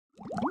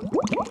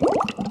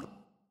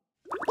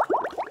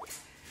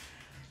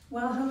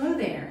Well, hello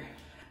there.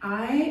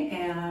 I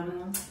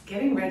am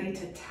getting ready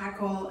to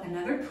tackle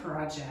another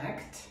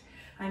project.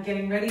 I'm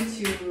getting ready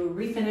to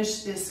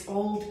refinish this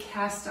old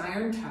cast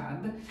iron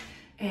tub,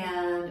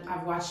 and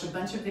I've watched a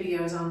bunch of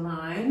videos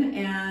online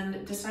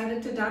and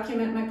decided to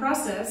document my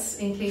process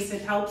in case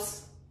it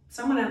helps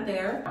someone out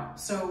there.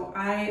 So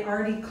I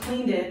already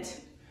cleaned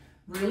it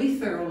really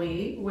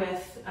thoroughly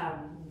with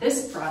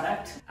this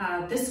product.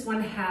 This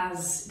one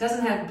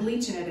doesn't have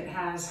bleach in it, it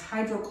has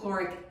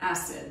hydrochloric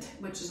acid,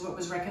 which is what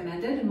was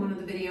recommended in one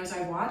of the videos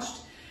I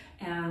watched.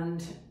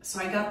 And so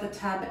I got the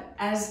tub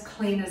as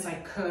clean as I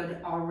could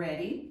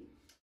already.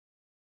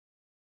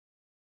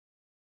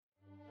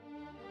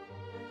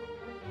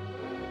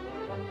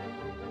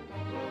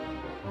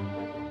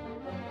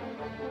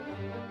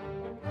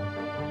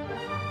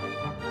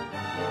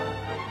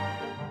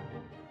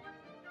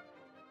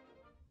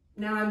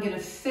 Now I'm gonna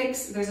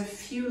fix, there's a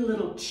few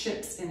little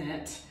chips in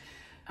it.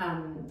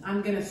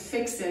 I'm gonna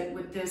fix it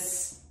with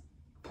this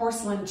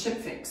porcelain chip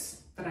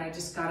fix that I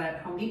just got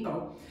at Home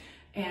Depot.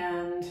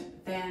 And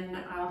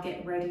then I'll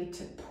get ready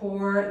to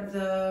pour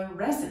the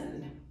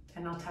resin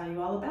and I'll tell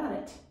you all about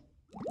it.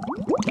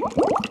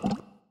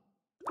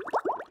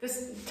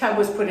 This tub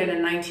was put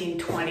in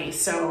 1920,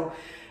 so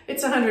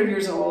it's 100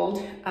 years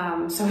old.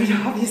 So it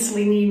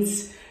obviously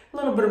needs a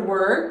little bit of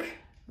work.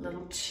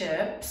 Little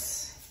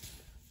chips.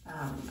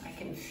 I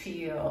can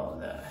feel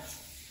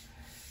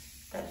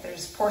that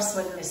there's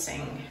porcelain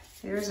missing.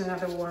 Here's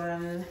another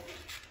one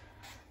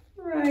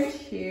right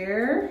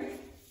here.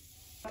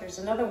 There's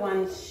another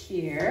one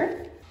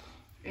here.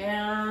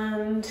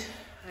 And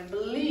I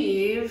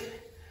believe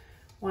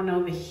one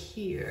over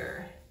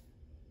here.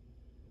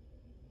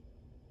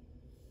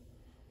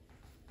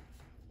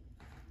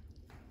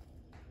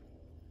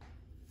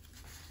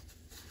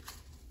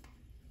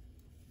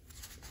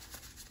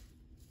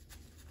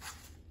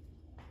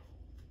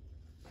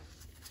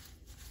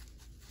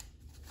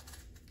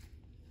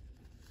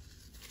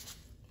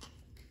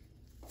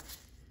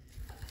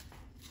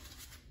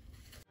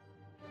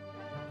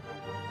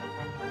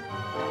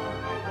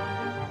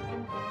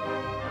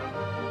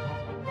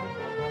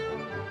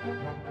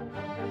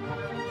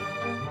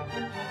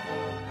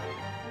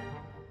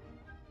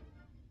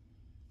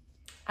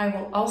 I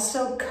will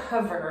also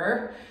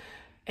cover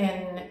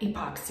in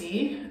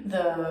epoxy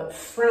the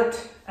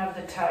front of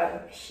the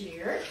tub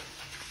here.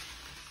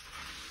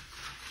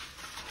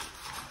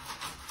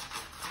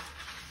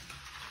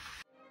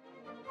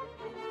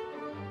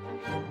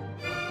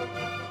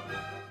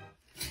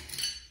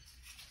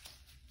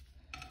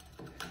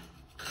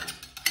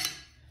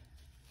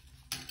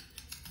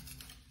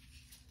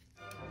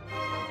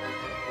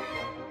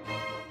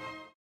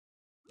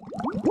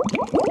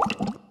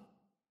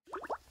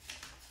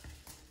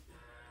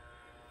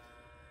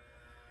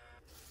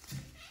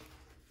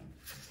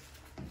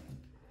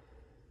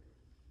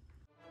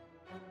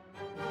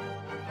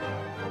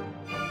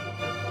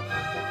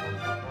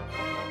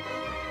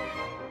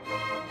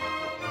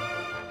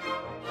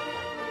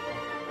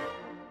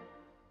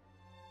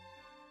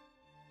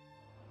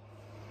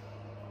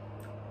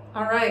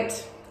 All right,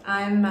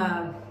 I'm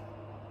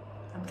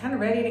kind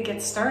of ready to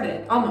get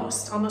started.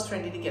 Almost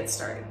ready to get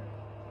started.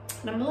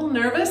 And I'm a little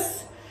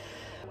nervous.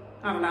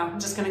 I don't know,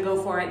 I'm just gonna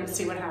go for it and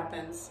see what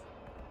happens.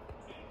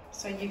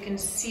 So you can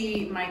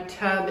see my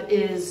tub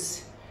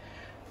is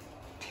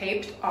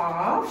taped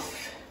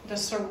off, the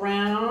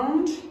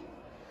surround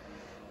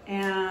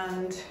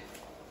and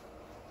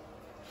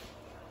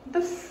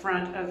the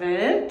front of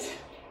it.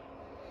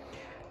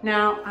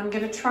 Now, I'm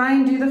gonna try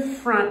and do the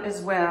front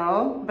as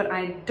well, but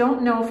I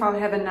don't know if I'll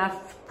have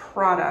enough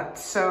product.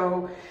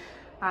 So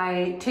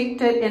I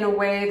taped it in a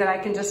way that I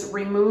can just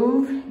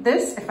remove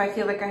this if I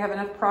feel like I have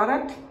enough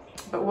product,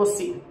 but we'll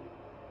see.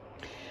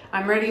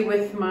 I'm ready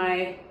with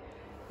my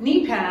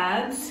knee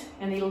pads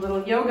and a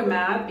little yoga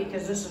mat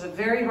because this is a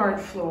very hard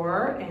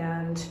floor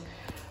and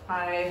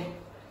I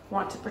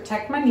want to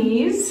protect my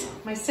knees,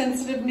 my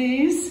sensitive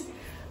knees.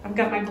 I've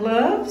got my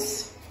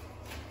gloves.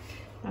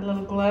 My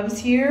little gloves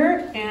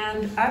here,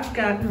 and I've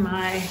got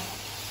my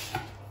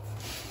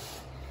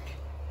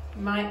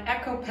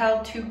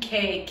EcoPel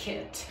 2K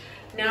kit.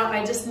 Now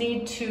I just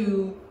need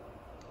to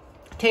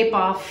tape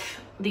off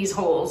these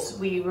holes.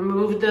 We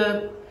removed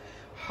the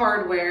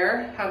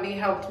hardware. Hubby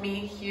helped me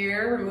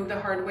here remove the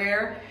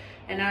hardware,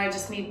 and now I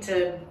just need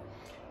to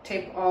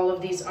tape all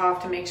of these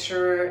off to make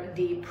sure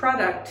the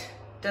product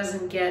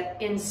doesn't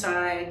get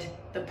inside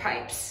the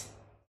pipes.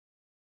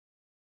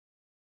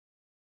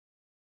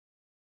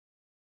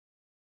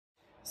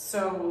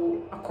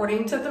 So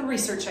according to the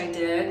research I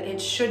did, it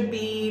should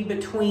be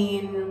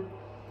between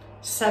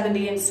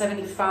 70 and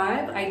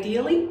 75,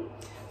 ideally,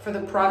 for the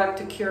product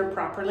to cure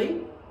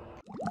properly.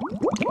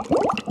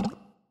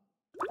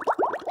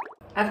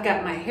 I've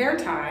got my hair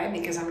tie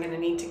because I'm gonna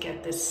need to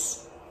get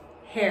this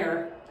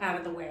hair out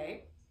of the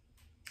way.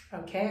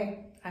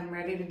 Okay, I'm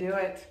ready to do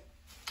it.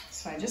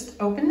 So I just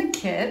opened the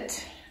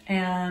kit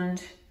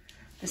and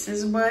this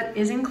is what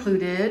is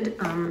included,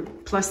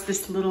 plus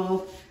this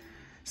little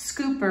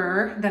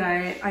scooper that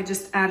I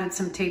just added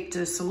some tape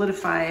to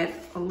solidify it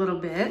a little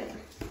bit.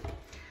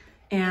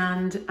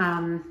 And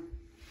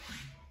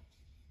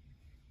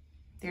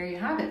there you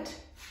have it.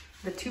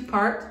 The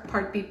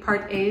part B,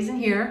 part A is in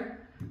here,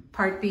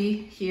 part B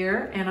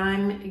here, and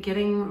I'm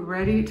getting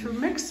ready to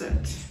mix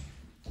it.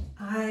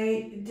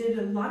 I did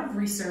a lot of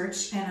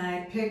research and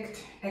I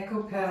picked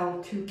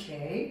EcoPel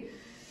 2K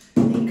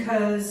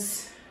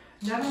because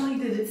not only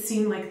did it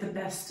seem like the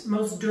best,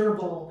 most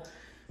durable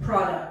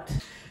product,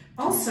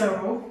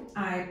 also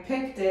I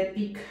picked it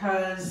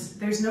because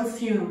there's no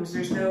fumes,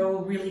 there's no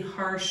really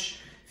harsh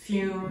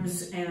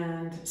fumes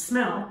and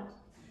smell.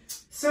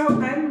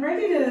 So I'm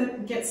ready to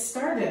get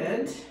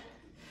started.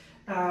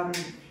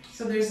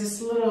 So there's this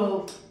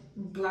little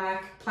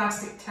black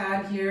plastic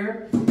tab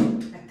here.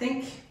 I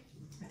think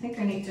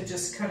I need to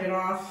just cut it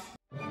off.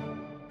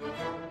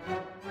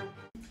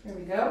 There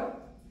we go.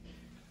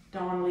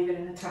 Don't want to leave it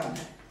in a tub.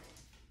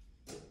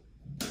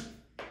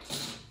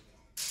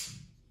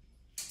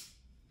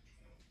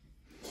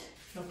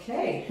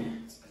 Okay,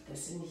 let's put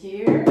this in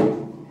here.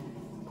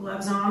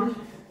 Gloves on,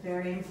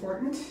 very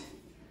important.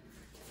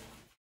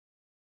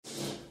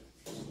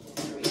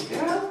 There we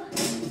go.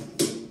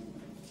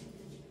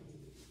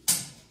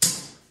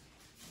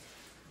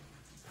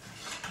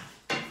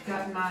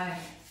 Got my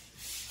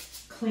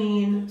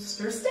clean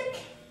stir stick.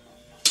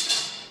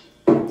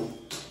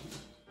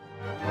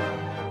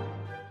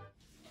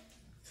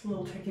 It's a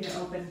little tricky to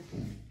open.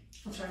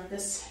 I'll try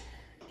this,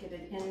 get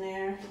it in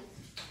there.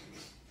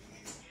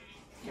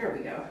 Here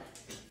we go.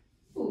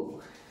 Ooh,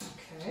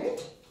 okay.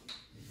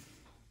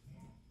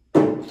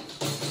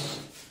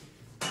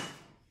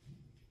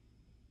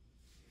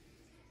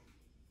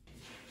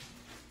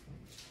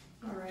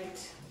 All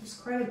right, there's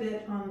quite a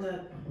bit on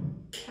the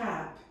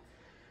cap.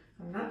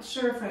 I'm not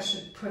sure if I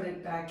should put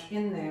it back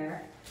in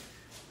there,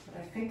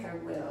 but I think I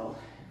will,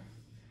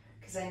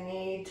 because I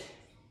need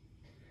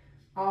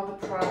all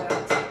the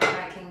product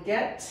I can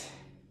get,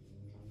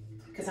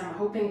 because I'm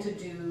hoping to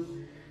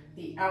do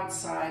the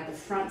outside, the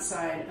front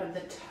side of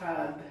the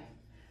tub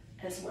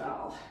as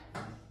well.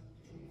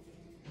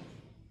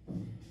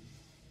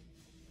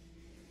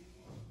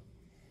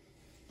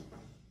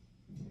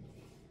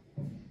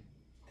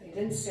 They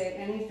didn't say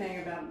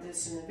anything about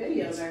this in the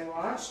videos I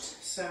watched,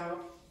 so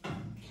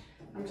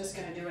I'm just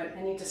going to do it.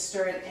 I need to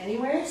stir it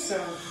anyway,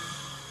 so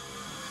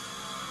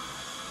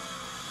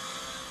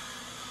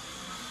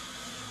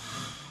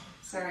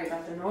sorry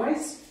about the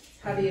noise.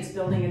 Hubby is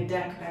building a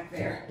deck back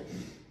there.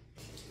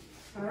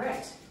 All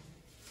right.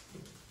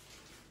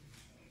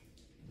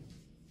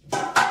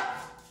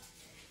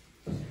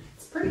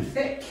 It's pretty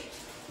thick.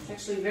 It's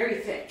actually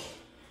very thick.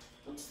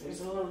 Oops,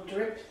 there's a little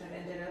drip that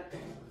ended up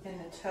in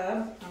the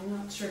tub. I'm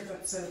not sure if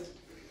that's a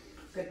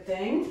good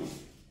thing.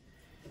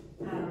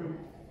 I don't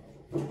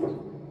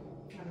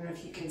know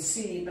if you can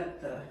see, but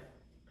the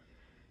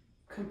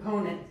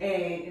component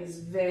A is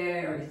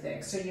very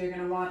thick. So you're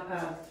going to want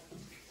a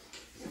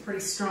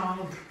pretty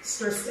strong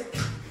stir stick.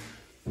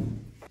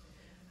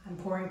 I'm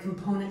pouring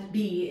component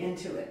B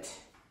into it.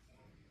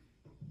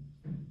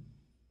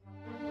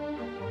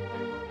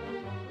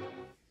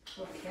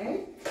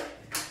 Okay.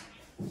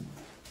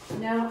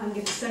 Now I'm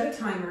going to set a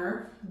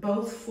timer,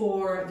 both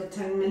for the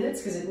 10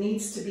 minutes, because it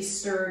needs to be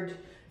stirred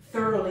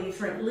thoroughly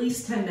for at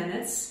least 10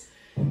 minutes,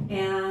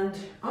 and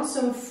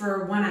also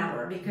for 1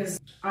 hour, because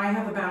I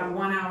have about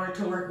 1 hour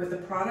to work with the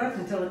product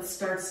until it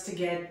starts to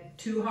get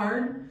too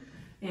hard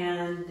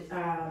and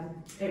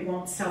it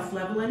won't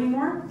self-level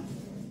anymore.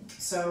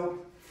 So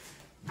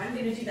I'm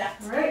going to do that.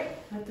 All right,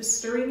 let the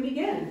stirring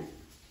begin.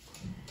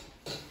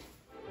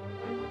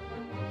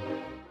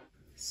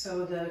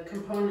 So the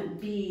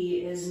component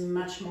B is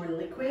much more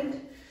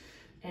liquid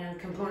and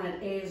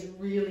component A is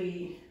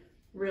really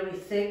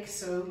thick,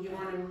 so you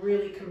want to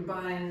really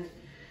combine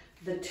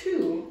the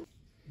two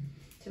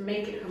to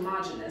make it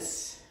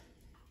homogeneous.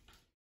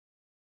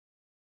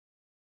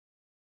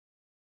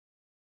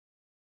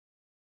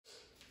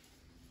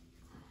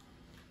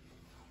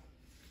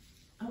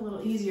 A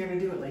little easier to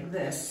do it like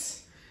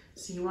this.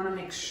 So you want to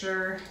make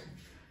sure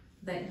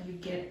that you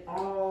get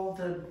all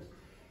the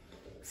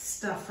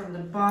stuff from the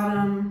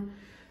bottom,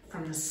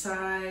 from the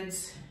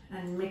sides,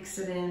 and mix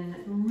it in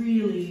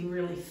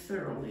really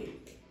thoroughly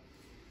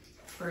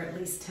for at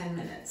least 10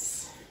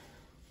 minutes.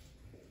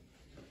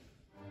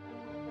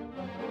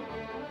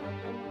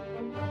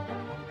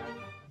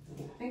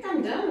 I think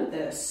I'm done with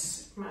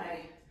this. My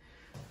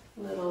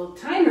little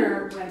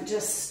timer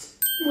just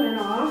went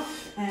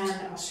off, and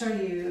I'll show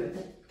you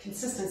the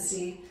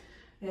consistency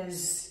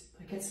is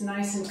like it's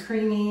nice and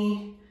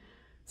creamy.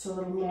 It's a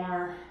little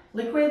more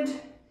liquid,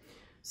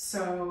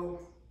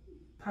 so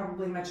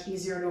probably much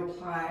easier to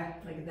apply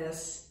like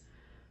this,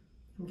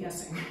 I'm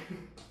guessing,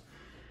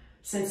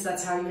 since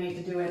that's how you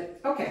need to do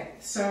it. Okay,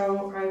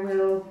 so I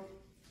will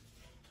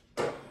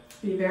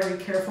be very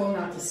careful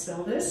not to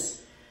spill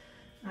this.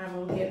 I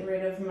will get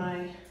rid of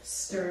my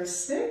stir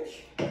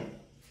stick.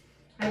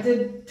 I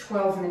did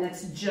 12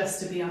 minutes just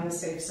to be on the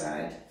safe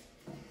side.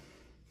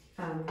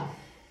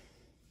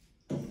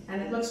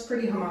 And it looks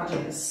pretty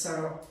homogeneous,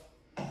 so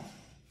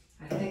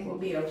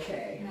be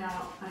okay.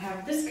 Now I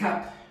have this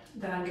cup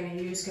that I'm going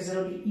to use because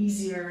it'll be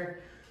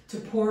easier to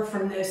pour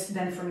from this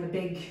than from the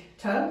big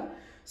tub.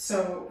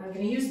 So I'm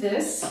going to use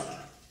this,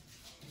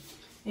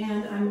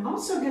 and I'm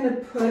also going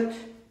to put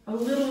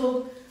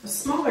a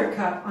smaller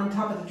cup on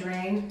top of the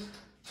drain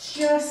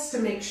just to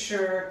make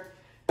sure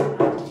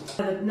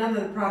none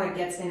of the product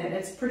gets in it.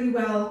 It's pretty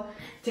well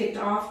taped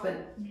off, but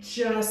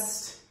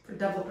just for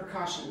double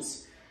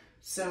precautions.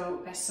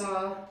 So I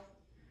saw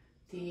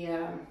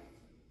in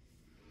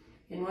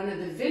one of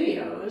the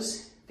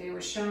videos, they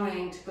were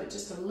showing to put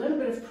just a little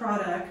bit of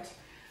product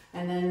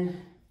and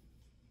then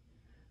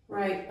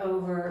right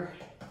over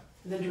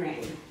the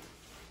drain.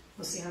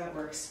 We'll see how that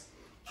works.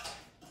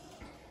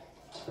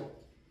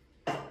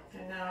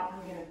 And now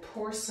I'm going to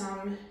pour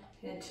some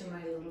into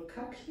my little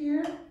cup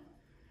here.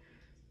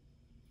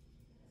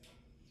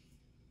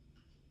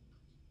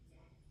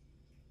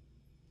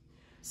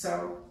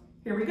 So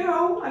here we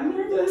go. I'm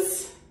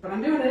nervous, but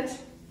I'm doing it.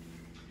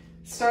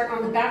 Start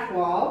on the back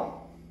wall.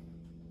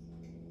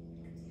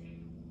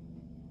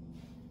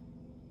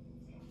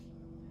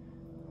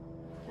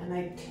 And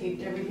I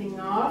taped everything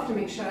off to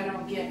make sure I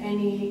don't get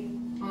any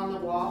on the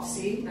wall.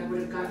 See, I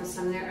would have gotten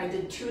some there. I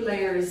did 2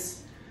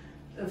 layers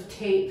of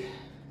tape,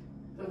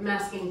 of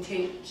masking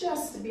tape,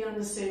 just to be on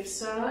the safe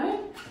side.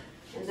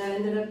 And that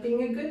ended up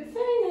being a good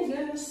thing, I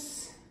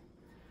guess.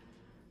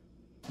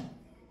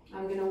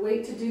 I'm gonna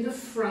wait to do the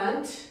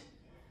front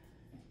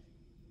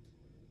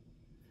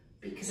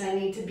because I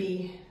need to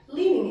be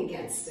leaning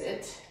against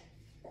it.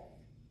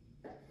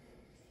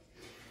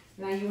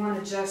 Now you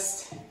want to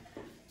just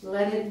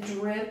let it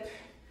drip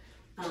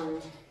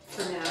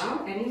for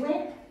now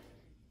anyway.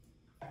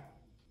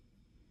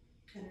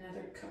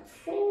 Another cup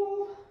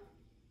full.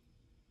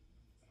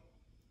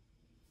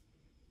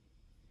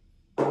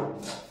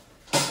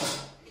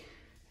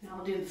 Now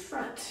I'll do the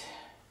front.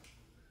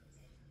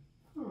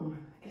 I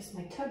guess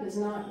my tub is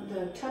not,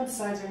 the tub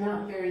sides are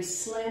not very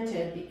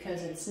slanted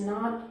because it's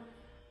not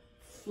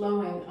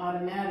flowing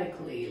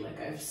automatically like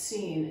I've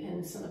seen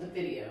in some of the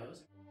videos.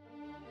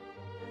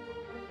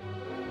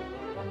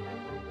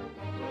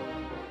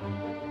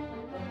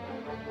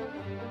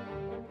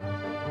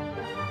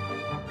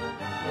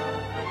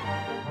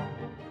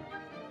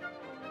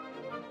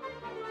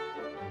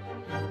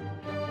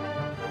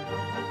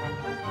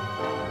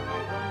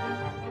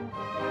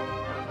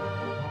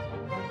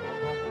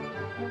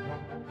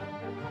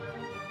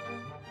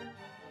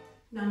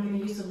 Now I'm going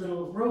to use a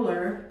little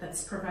roller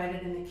that's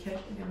provided in the kit.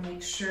 I'm going to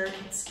make sure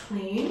it's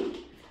clean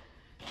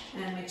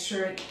and make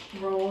sure it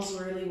rolls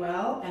really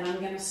well. And I'm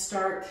going to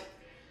start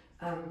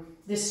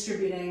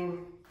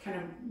distributing, kind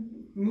of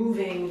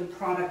moving the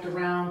product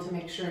around to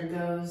make sure it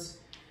goes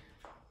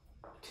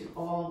to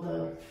all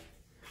the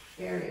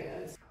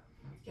areas.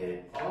 Get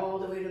it all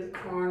the way to the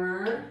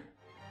corner.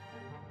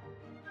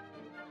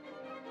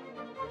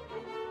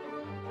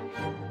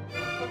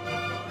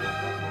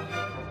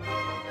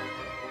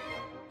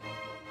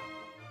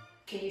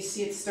 Okay, you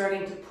see it's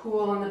starting to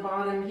pool on the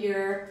bottom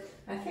here.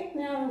 I think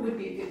now would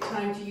be a good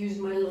time to use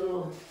my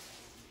little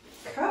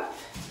cup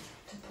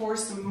to pour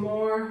some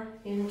more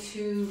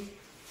into.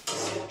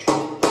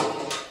 I'm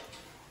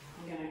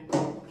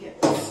gonna get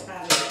this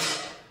out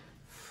of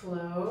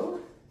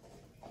flow.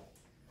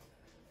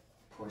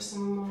 Pour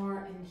some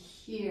more in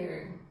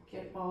here.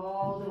 Get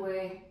all the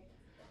way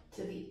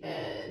to the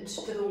edge,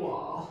 to the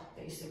wall,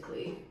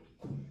 basically.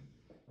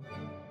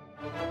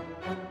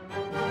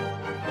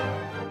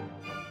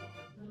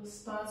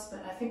 Spots,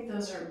 but I think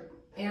those are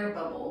air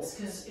bubbles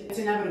because it's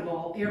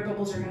inevitable. Air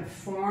bubbles are going to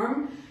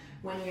form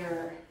when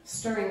you're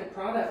stirring the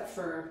product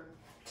for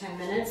 10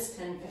 minutes,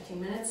 10-15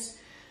 minutes.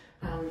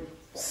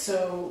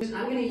 So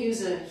I'm going to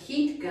use a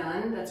heat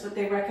gun. That's what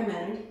they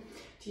recommend,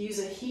 to use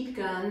a heat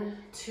gun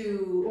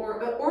to,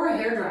 or a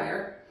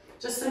hairdryer,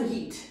 just some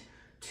heat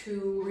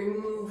to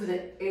remove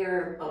the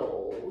air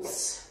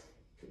bubbles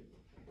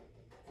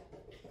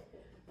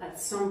at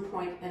some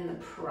point in the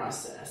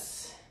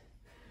process.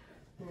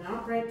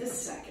 Not right this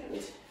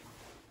second.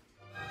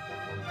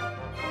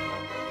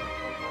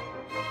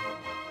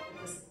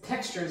 This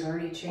texture is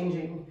already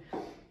changing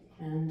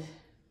and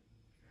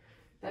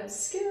that's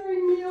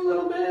scaring me a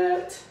little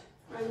bit.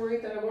 I'm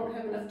worried that I won't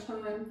have enough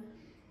time.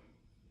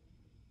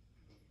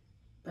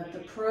 But the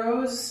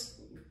pros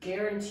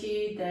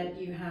guarantee that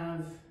you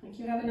have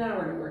an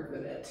hour to work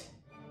with it.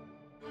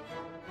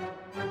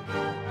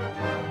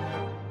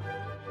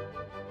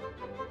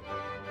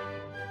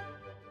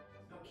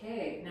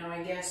 Okay, now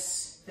I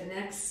guess the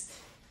next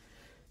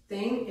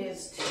thing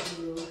is to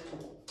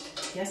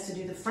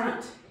do the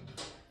front,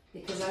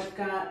 because I've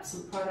got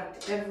some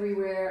product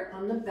everywhere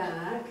on the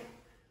back,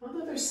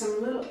 although there's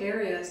some little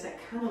areas that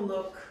kind of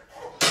look,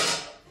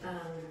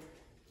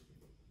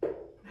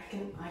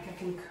 I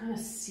can kind of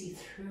see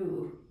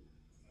through.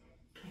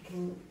 I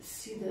can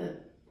see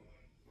it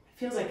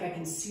feels like I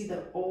can see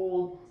the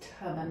old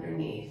tub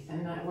underneath,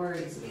 and that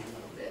worries me a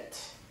little bit.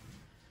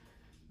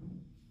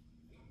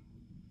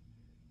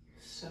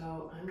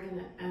 So I'm going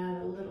to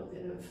add a little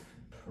bit of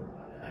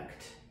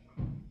product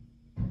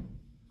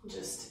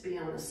just to be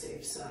on the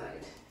safe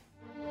side.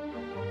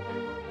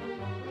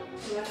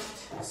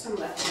 Some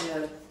left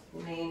in the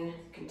main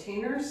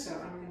container, so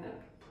I'm going to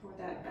pour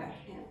that back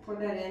in, pour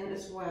that in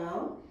as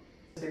well.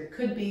 There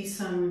could be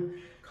some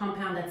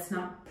compound that's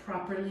not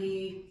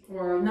properly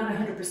or not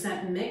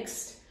 100%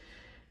 mixed,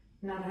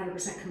 not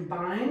 100%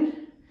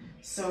 combined,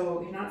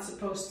 so you're not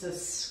supposed to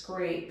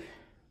scrape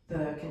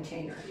the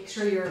container. Make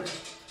sure your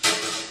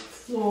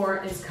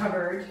floor is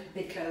covered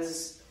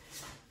because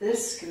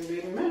this can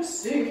be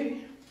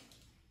messy.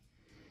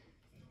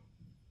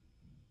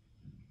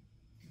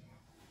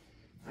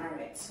 All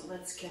right, so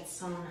let's get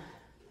some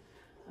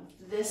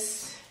of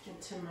this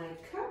into my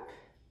cup.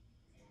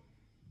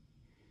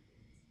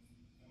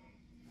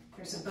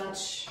 There's a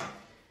bunch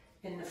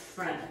in the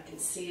front, I can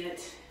see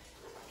it.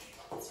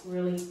 It's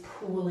really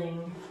pooling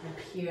up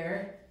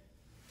here.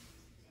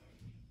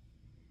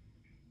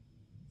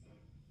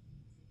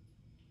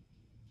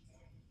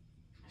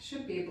 I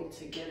should be able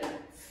to get a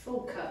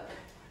full cup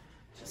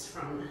just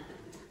from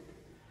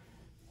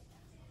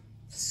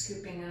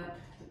scooping up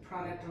the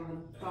product on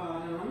the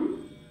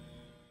bottom.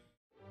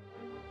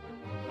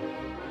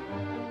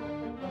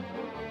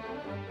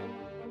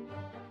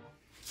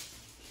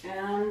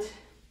 And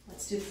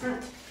let's do the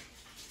front.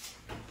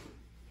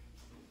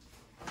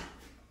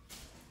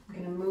 I'm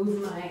going to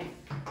move my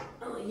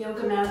little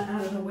yoga mat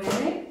out of the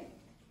way.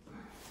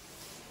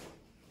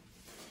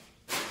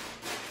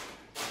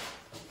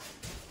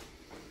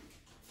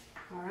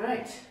 All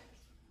right.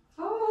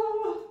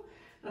 Oh,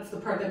 that's the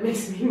part that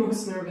makes me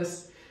most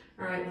nervous.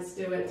 All right, let's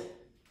do it.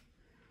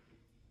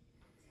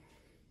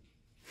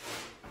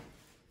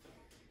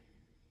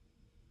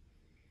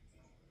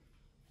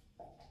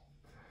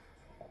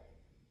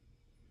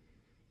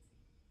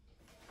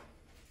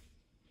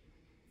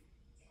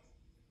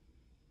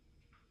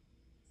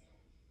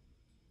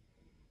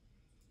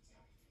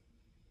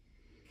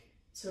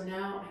 So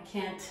now I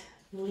can't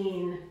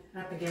lean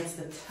up against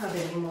the tub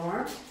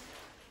anymore.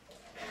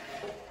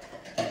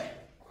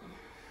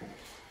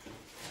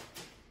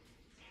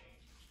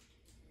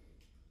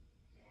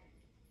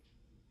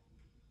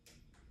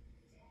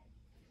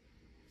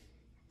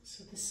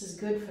 So this is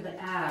good for the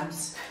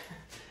abs.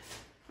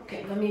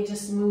 Okay, let me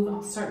just move,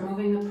 I'll start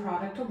moving the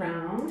product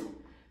around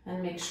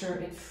and make sure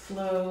it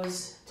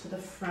flows to the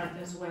front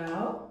as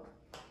well.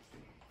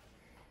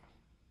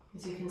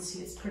 As you can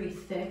see, it's pretty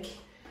thick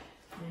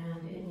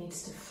and it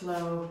needs to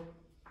flow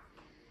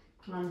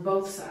on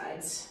both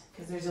sides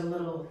because there's a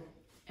little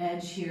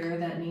edge here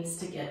that needs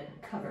to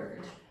get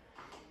covered.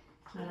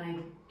 And I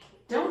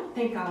don't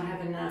think I'll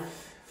have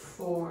enough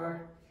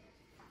for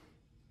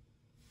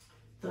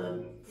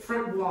the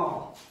front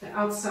wall, the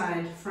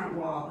outside front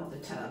wall of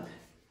the tub.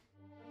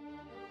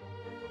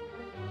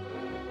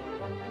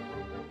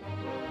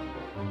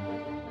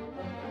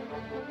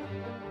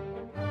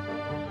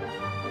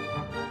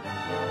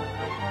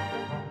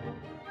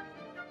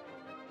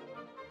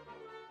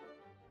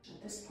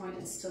 At this point,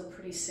 it's still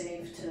pretty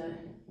safe to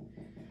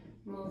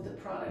move the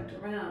product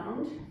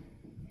around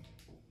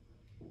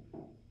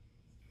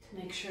to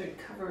make sure it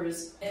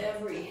covers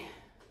every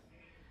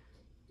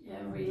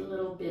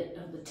little bit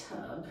of the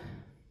tub.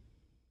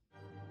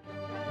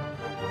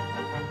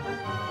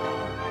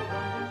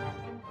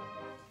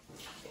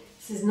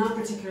 This is not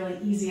particularly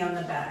easy on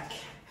the back.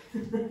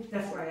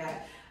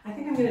 FYI. I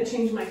think I'm going to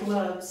change my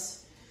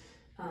gloves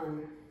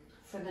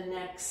for the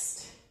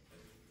next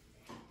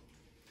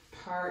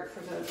part,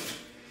 for the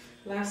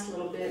last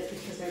little bit,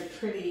 because they're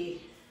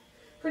pretty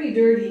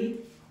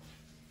dirty.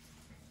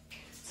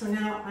 So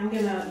now I'm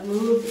going to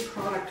move the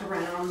product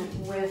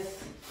around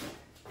with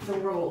the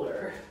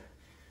roller.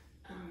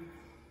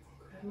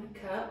 Grab my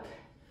cup,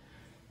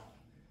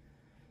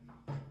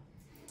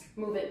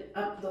 move it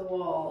up the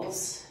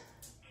walls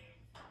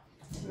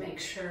to make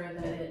sure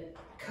that it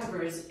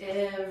covers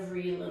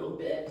every little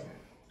bit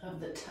of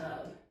the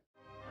tub.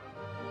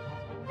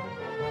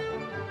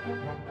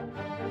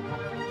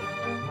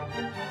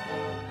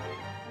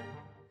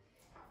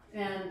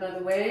 And by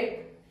the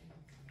way,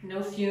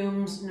 no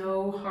fumes,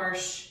 no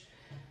harsh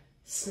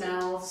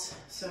smells,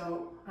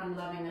 so I'm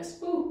loving this.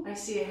 Ooh, I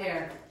see a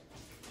hair.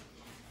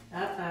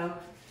 Uh-oh.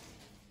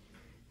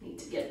 Need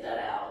to get that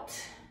out.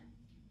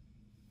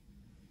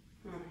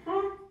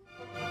 All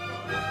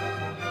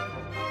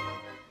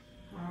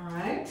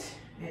right,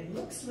 it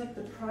looks like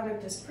the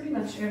product is pretty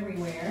much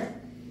everywhere.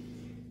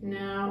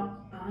 Now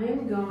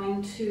I'm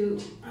going to,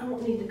 I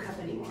won't need the cup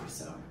anymore,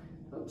 so,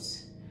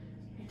 oops,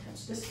 I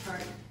touched this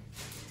part.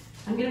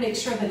 I'm gonna make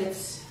sure that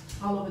it's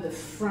all over the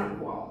front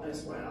wall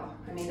as well.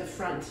 I mean the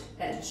front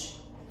edge.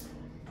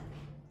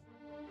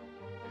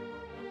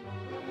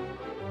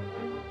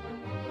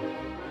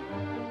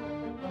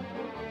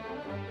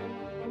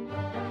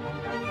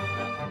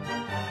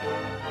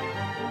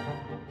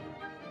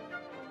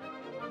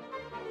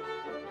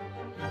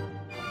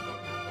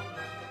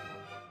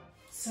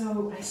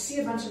 So I see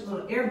a bunch of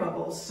little air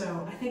bubbles,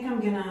 so I think I'm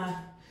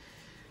gonna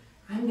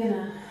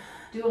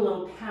do a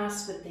little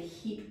pass with the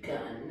heat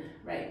gun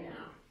right now.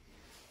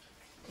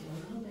 Do a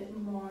little bit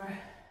more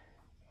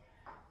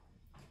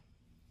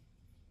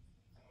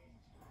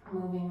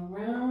moving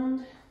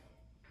around.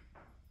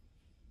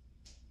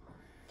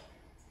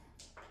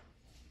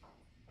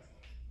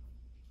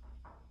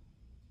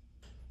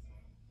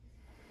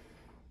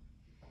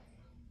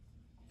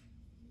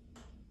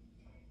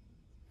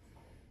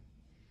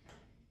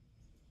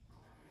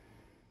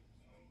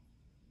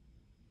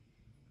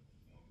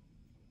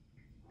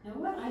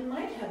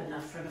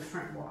 enough for the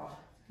front wall.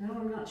 No,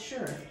 I'm not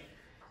sure.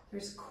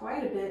 There's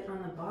quite a bit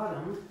on the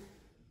bottom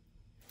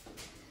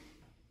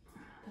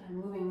that I'm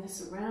moving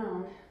this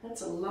around.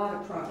 That's a lot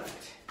of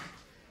product.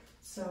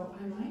 So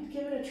I might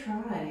give it a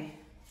try.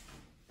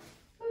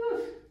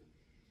 Ooh.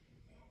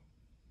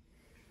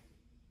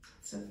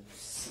 It's a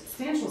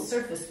substantial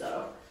surface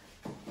though.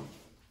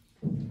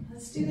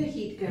 Let's do the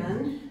heat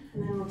gun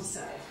and then we'll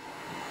decide.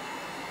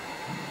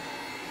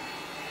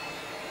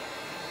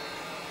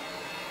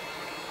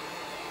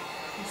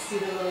 You see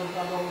the little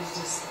bubbles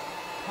just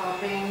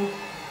popping.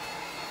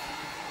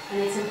 And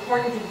it's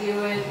important to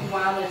do it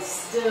while it's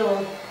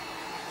still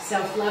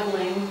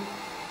self-leveling.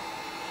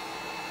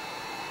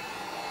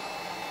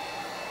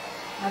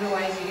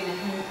 Otherwise you're going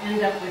to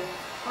end up with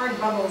hard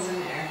bubbles in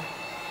there.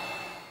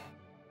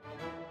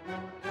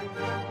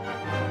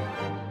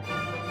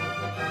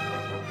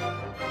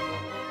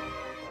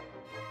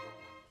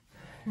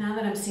 Now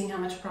that I'm seeing how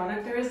much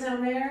product there is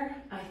down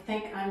there, I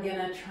think I'm going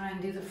to try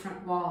and do the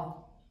front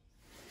wall.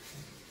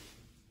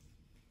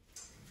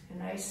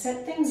 And I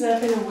set things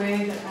up in a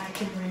way that I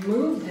can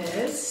remove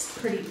this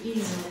pretty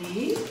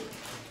easily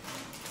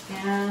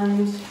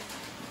and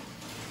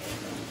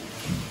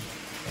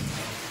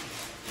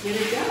get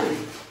it done.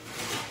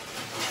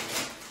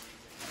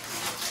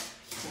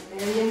 And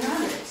there you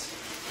have it.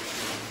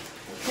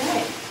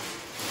 Okay.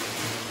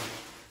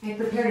 I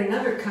prepared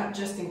another cup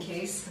just in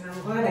case, and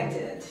I'm glad I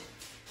did.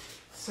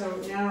 So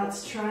now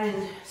let's try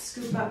and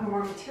scoop up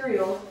more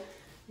material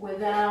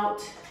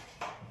without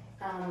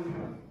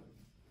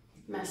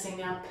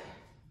messing up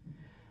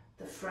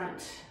the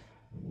front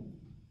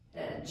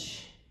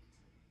edge.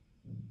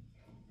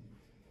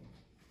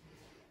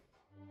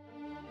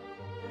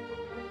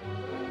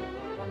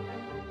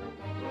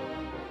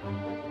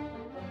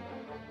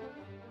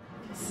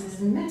 This is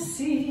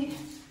messy.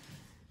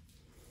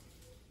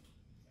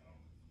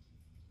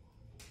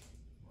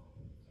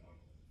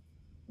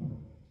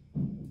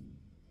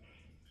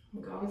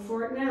 I'm going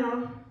for it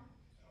now.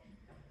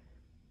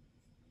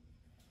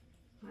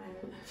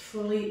 I'm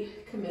fully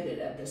committed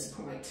at this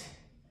point.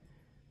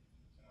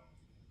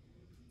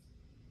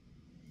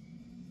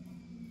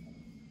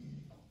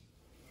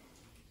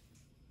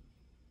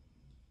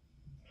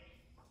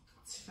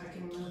 Let's see if I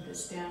can move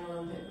this down a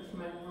little bit with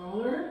my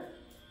roller.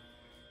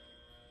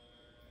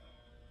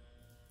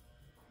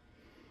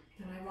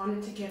 And I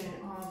wanted to get in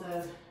all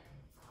the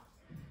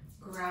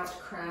grout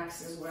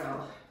cracks as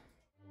well.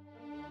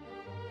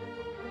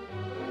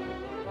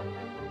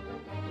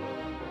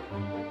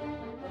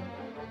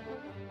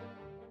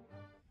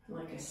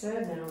 Like I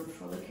said, now I'm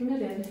fully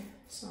committed,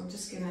 so I'm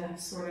just gonna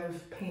sort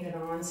of paint it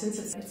on since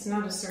it's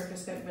not a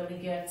surface that really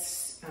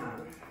gets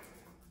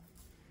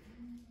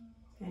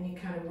any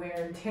kind of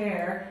wear and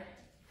tear.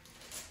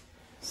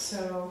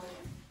 So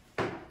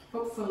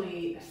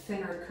hopefully a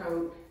thinner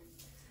coat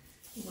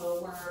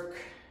will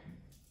work.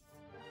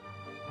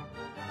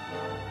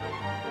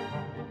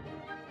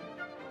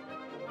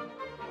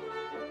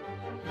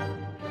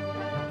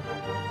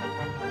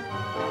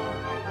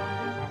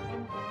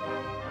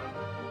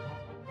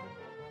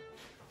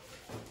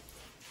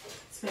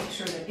 Make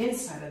sure the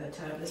inside of the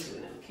tub is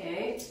doing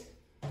okay.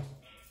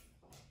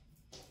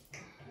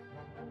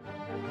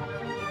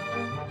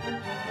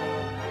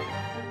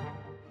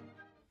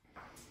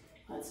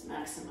 Let's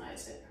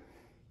maximize it.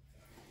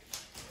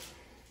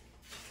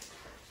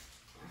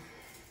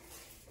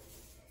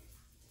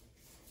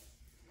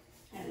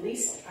 At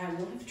least I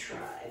will have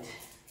tried.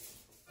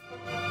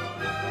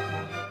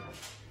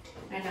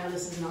 I know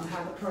this is not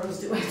how the pros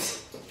do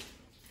it.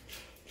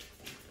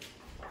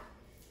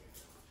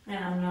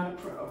 And I'm not a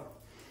pro.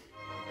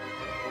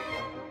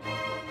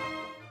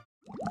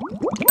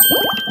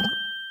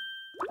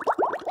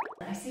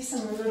 I see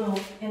some little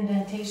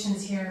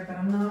indentations here, but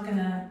I'm not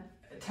gonna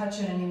touch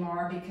it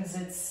anymore because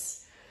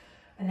it's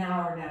an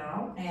hour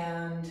now.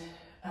 And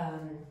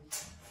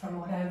from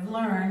what I've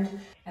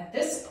learned, at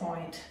this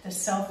point, the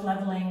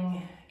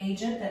self-leveling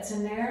agent that's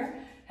in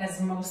there has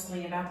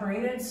mostly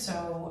evaporated,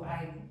 so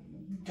I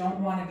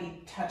don't want to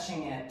be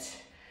touching it.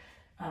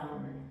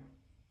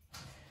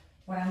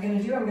 What I'm going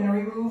to do, I'm going to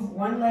remove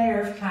one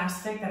layer of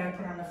plastic that I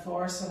put on the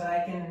floor so that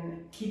I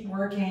can keep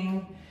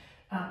working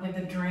with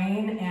the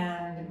drain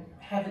and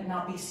have it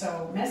not be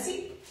so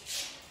messy.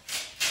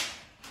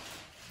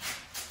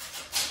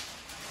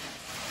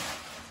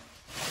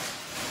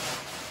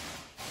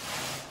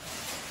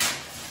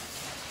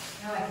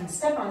 Now I can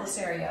step on this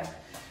area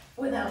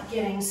without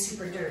getting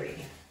super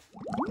dirty.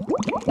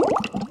 Okay.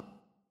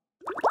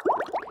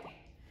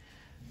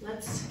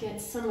 Let's get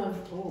some of,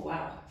 oh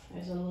wow,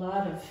 there's a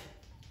lot of,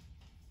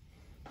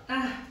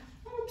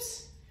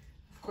 oops.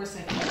 Of course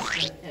I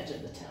touched the edge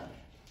of the tub.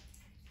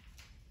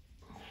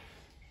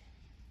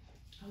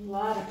 A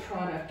lot of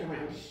product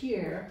around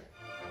here.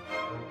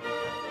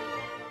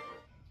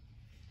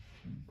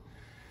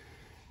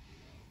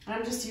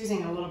 I'm just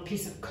using a little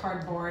piece of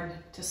cardboard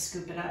to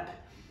scoop it up.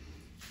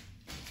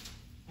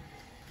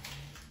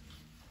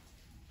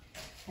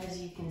 As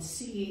you can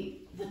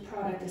see, the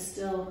product is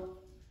still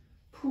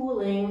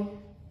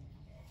pooling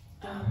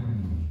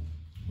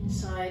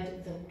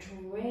inside the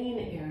drain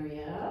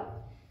area.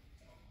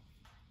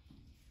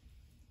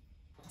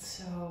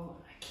 So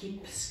I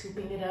keep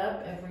scooping it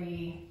up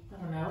every,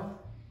 I don't know,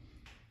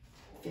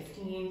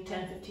 10,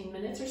 15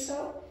 minutes or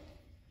so.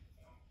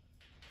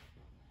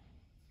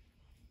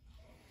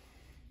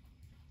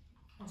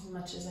 As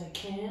much as I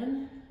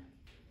can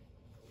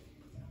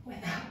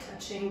without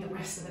touching the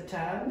rest of the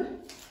tub.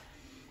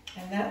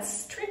 And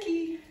that's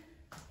tricky.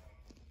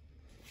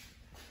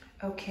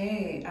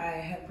 Okay, I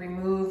have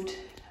removed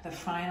the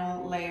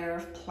final layer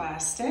of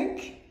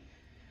plastic,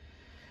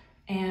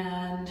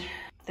 and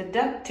the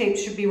duct tape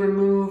should be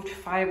removed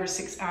 5 or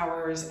 6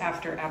 hours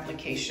after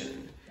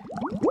application.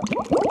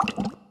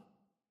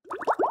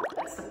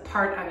 That's the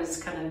part I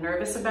was kind of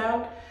nervous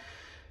about,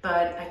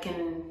 but I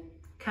can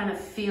kind of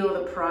feel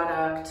the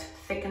product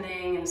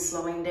thickening and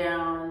slowing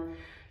down,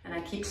 and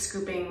I keep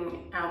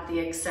scooping out the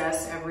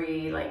excess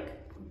every like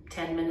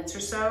 10 minutes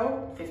or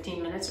so,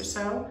 15 minutes or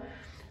so.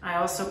 I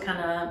also kind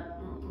of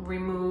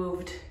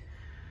removed,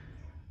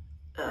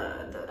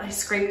 I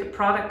scraped the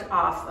product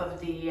off of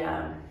the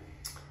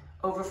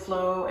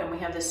overflow, and we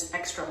have this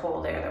extra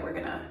hole there that we're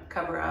gonna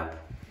cover up.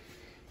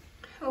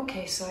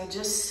 Okay, so I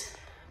just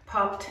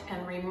popped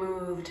and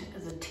removed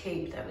the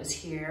tape that was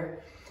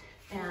here.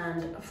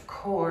 And of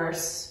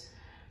course,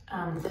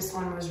 this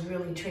one was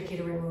really tricky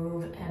to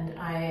remove, and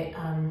I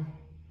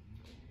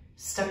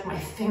stuck my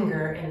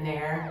finger in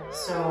there.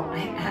 So I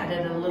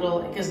added a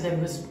little, because there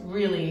was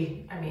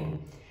really, I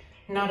mean,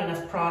 not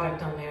enough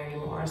product on there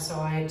anymore. So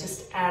I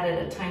just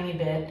added a tiny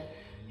bit,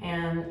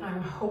 and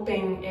I'm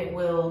hoping it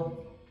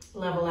will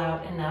level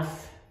out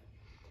enough,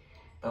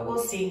 but we'll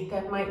see.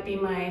 That might be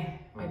my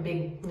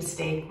big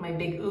mistake, my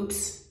big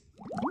oops.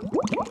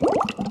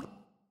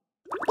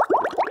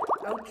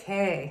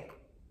 Okay,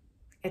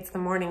 it's the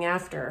morning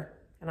after,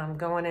 and I'm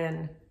going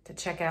in to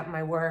check out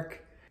my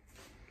work.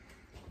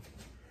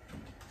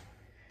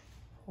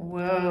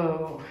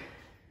 Whoa,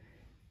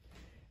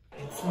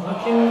 it's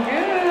looking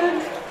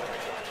good.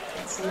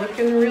 It's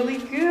looking really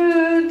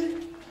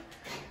good.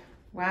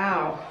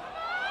 Wow.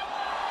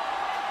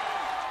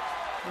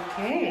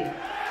 Okay.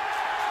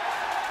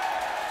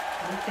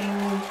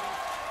 Nothing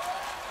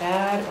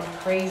bad or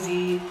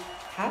crazy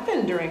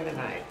happened during the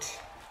night.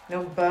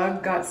 No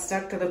bug got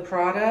stuck to the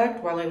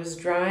product while it was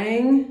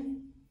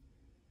drying.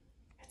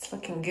 It's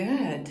looking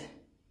good.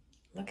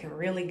 Looking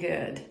really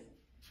good.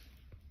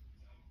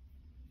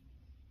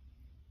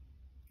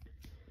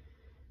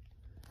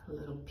 A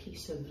little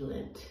piece of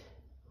lint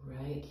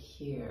right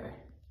here.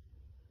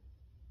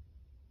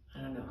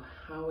 I don't know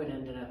how it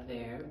ended up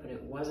there, but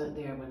it wasn't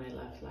there when I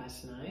left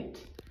last night.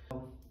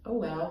 Oh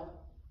well.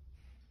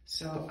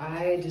 So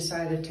I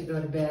decided to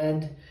go to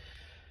bed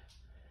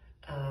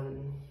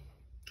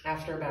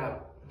after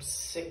about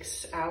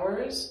 6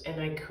 hours,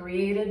 and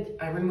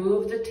I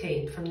removed the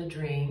tape from the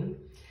drain,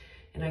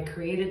 and I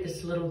created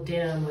this little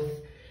dam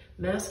with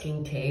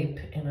masking tape,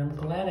 and I'm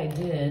glad I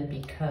did,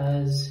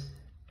 because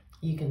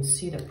you can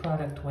see the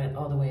product went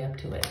all the way up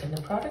to it, and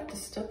the product is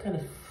still kind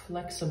of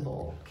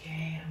flexible.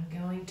 Okay, I'm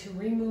going to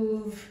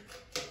remove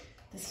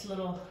this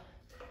little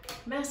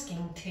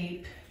masking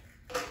tape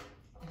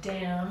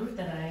dam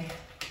that I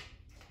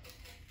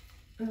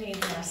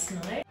made last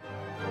night.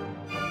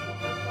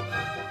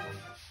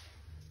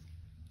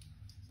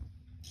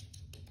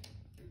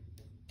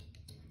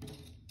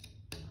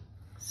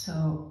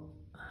 So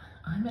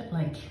I'm at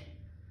like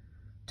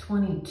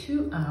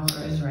 22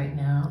 hours right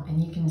now,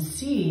 and you can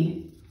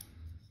see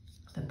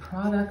the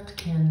product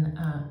can,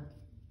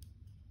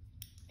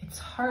 it's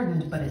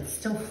hardened, but it's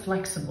still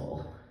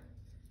flexible.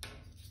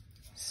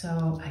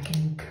 So I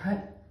can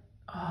cut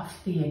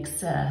off the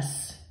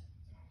excess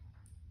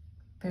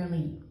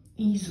fairly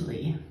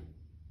easily.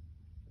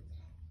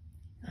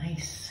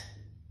 Nice.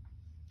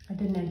 I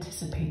didn't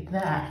anticipate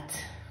that.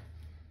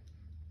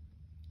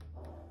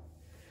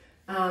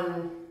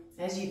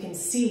 As you can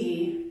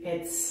see,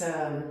 it's,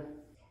 you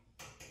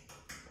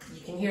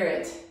can hear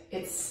it,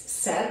 it's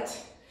set.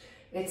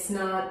 It's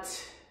not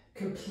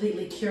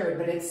completely cured,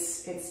 but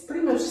it's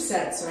pretty much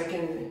set, so I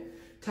can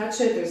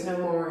touch it. There's no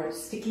more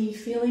sticky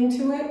feeling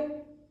to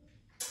it.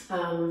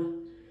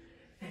 And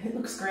it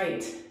looks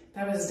great.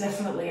 That was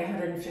definitely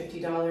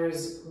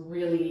 $150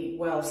 really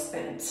well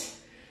spent.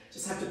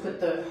 Just have to put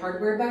the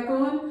hardware back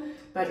on,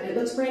 but it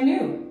looks brand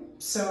new.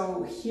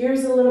 So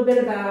here's a little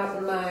bit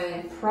about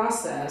my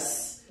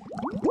process.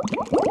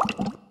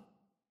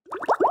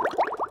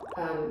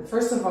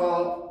 First of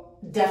all,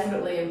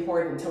 definitely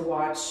important to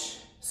watch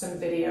some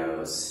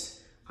videos.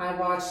 I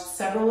watched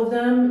several of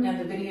them, and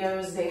the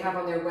videos they have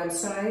on their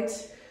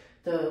website,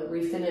 the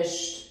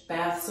Refinish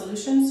bath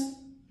solutions,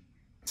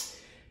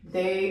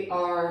 they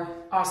are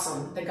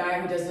awesome. The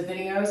guy who does the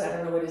videos, I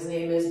don't know what his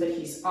name is, but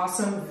he's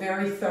awesome,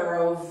 very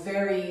thorough,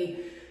 very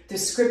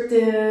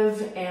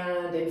descriptive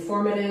and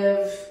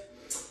informative.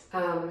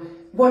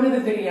 One of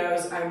the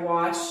videos I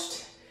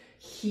watched,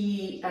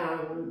 he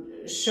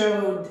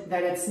showed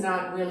that it's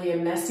not really a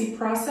messy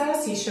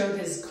process. He showed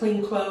his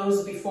clean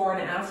clothes before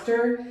and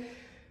after.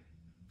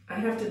 I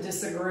have to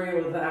disagree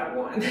with that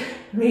one.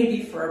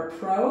 Maybe for a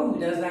pro who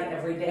does that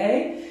every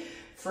day.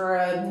 For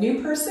a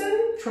new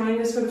person trying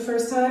this for the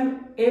first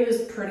time, it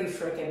was pretty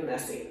freaking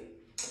messy.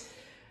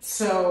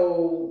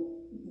 So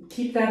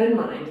keep that in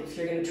mind if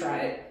you're gonna try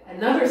it.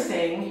 Another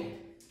thing,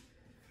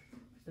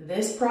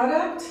 this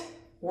product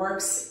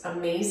works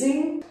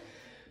amazing,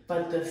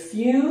 but the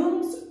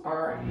fumes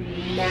are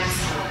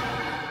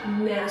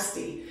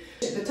nasty.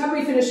 The tub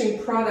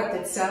refinishing product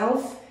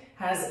itself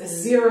has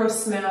zero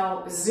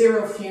smell,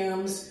 zero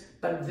fumes,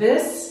 but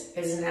this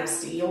is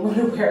nasty. You'll want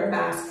to wear a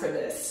mask for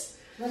this.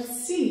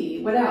 Let's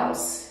see, what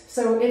else?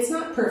 So it's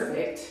not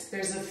perfect.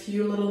 There's a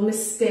few little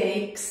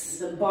mistakes.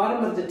 The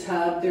bottom of the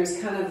tub,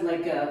 there's kind of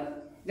like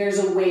there's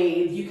a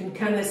wave. You can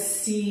kind of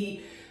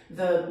see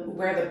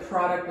where the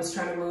product was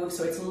trying to move,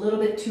 so it's a little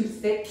bit too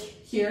thick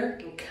here.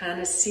 You can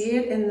kind of see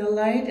it in the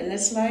light, in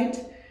this light.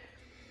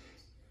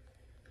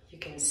 You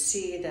can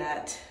see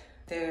that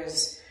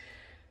there's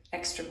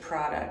extra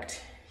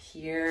product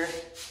here.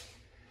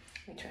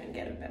 Let me try and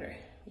get it better.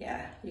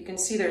 Yeah, you can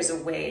see there's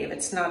a wave.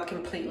 It's not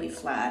completely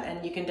flat,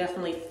 and you can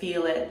definitely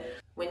feel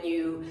it when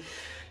you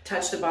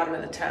touch the bottom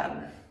of the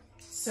tub.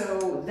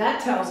 So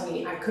that tells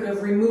me I could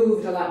have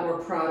removed a lot more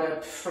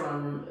product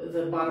from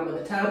the bottom of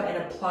the tub and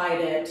applied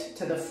it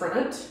to the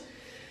front.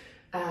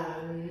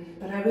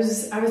 But I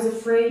was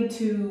afraid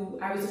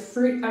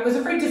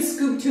to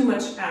scoop too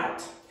much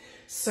out.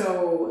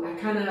 So I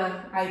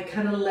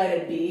kind of let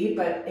it be,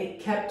 but it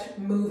kept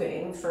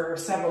moving for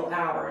several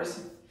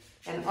hours.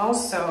 And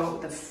also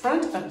the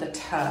front of the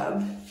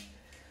tub,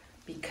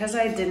 because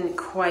I didn't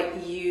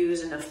quite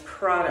use enough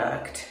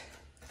product,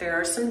 there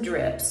are some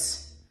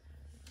drips.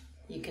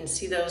 You can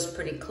see those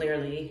pretty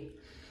clearly.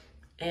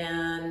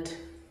 And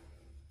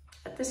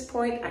at this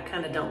point, I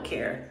kind of don't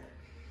care.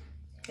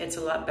 It's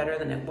a lot better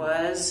than it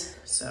was,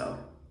 so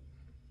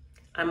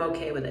I'm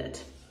okay with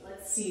it.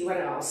 Let's see what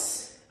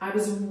else. I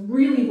was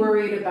really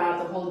worried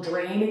about the whole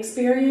drain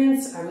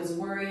experience. I was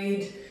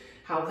worried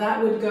how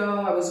that would go.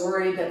 I was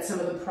worried that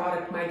some of the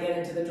product might get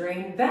into the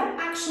drain. That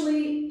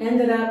actually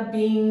ended up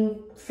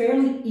being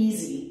fairly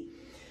easy.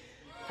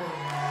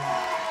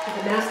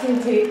 The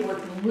masking tape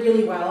worked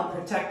really well,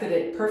 protected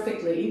it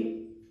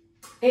perfectly.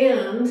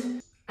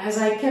 And as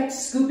I kept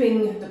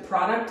scooping the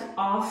product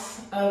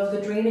off of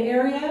the drain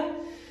area,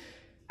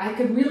 I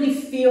could really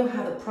feel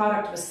how the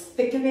product was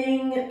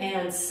thickening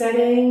and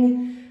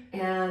setting,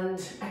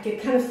 and I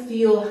could kind of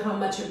feel how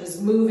much it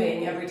was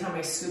moving every time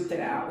I scooped it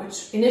out,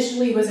 which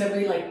initially was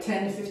every like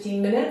 10 to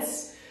 15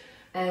 minutes.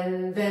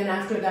 And then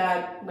after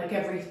that, like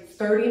every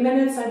 30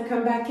 minutes, I'd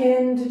come back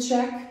in to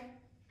check.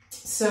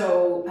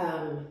 So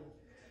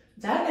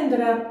that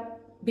ended up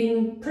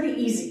being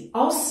pretty easy.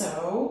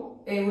 Also,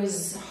 it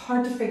was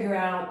hard to figure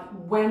out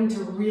when to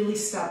really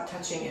stop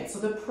touching it. So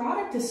the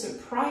product is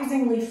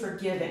surprisingly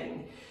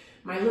forgiving.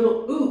 My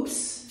little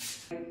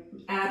oops, I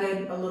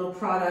added a little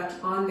product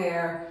on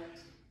there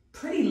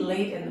pretty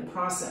late in the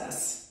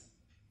process.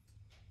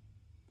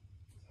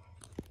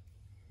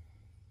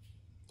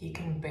 You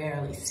can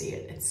barely see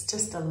it. It's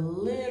just a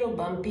little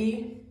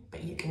bumpy,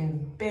 but you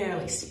can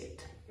barely see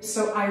it.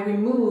 So I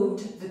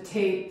removed the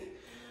tape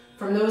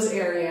from those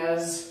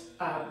areas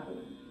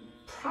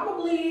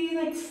probably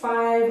like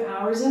 5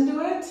 hours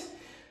into it.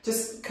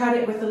 Just cut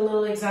it with a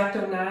little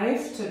X-Acto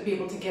knife to be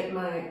able to get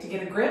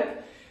a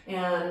grip,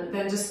 and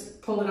then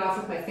just pulled it off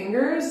with my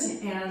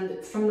fingers.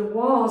 And from the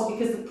walls,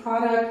 because the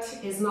product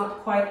is not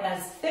quite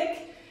as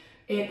thick,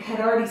 it had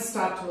already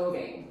stopped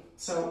moving.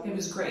 So it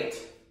was great.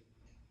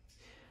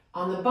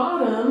 On the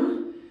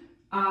bottom,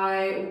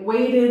 I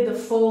waited the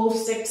full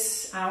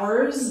 6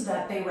 hours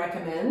that they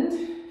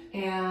recommend,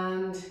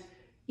 and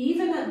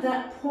even at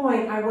that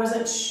point, I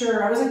wasn't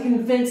sure. I wasn't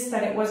convinced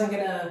that it wasn't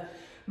gonna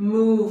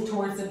move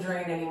towards the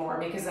drain anymore,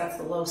 because that's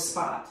the low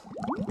spot.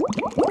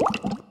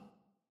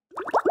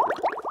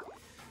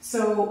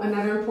 So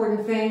another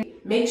important thing,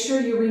 make sure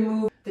you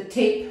remove the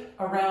tape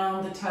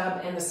around the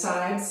tub and the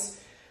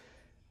sides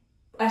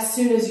as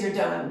soon as you're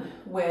done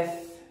with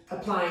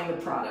applying the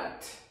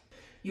product.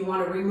 You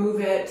want to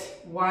remove it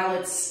while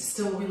it's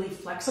still really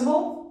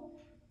flexible.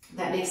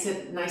 That makes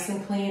it nice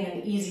and clean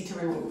and easy to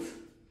remove.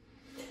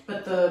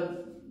 But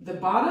the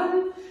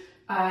bottom,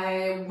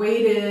 I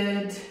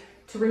waited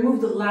to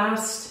remove the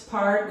last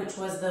part, which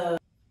was the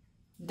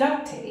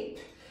duct tape.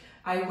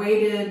 I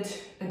waited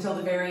until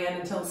the very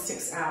end, until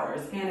 6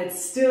 hours, and it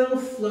still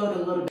flowed a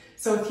little bit.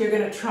 So if you're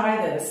gonna try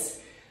this,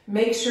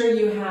 make sure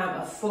you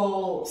have a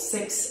full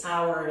 6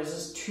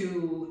 hours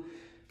to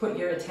put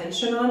your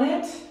attention on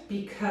it,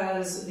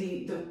 because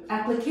the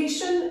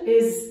application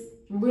is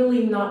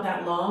really not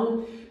that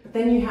long, but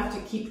then you have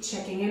to keep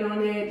checking in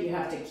on it. You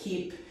have to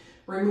keep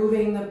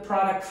removing the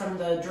product from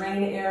the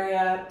drain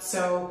area.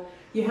 So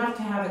you have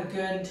to have a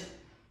good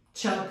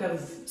chunk of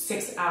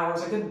 6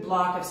 hours, a good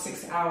block of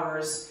 6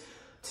 hours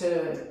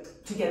to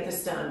get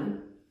this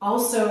done.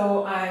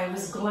 Also, I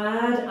was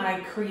glad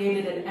I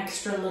created an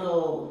extra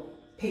little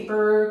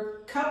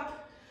paper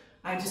cup.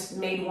 I just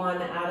made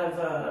one out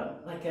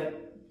of like a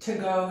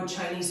to-go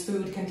Chinese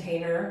food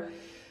container.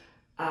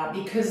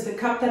 because the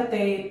cup that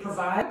they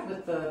provide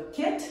with the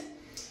kit,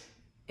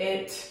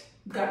 it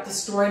got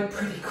destroyed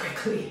pretty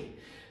quickly.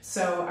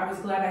 So I was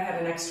glad I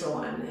had an extra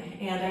one.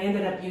 And I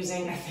ended up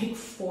using, I think,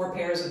 4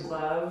 pairs of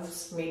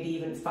gloves, maybe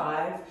even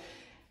 5.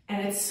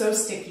 And it's so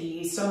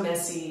sticky, so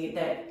messy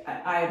that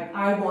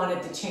I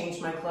wanted to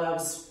change my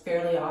gloves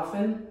fairly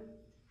often.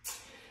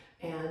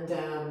 And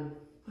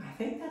I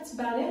think that's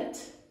about it.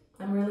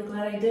 I'm really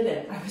glad I did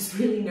it. I was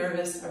really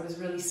nervous, I was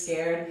really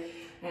scared,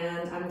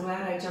 and I'm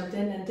glad I jumped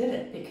in and did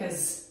it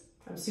because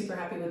I'm super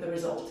happy with the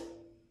result.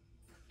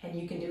 And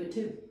you can do it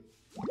too.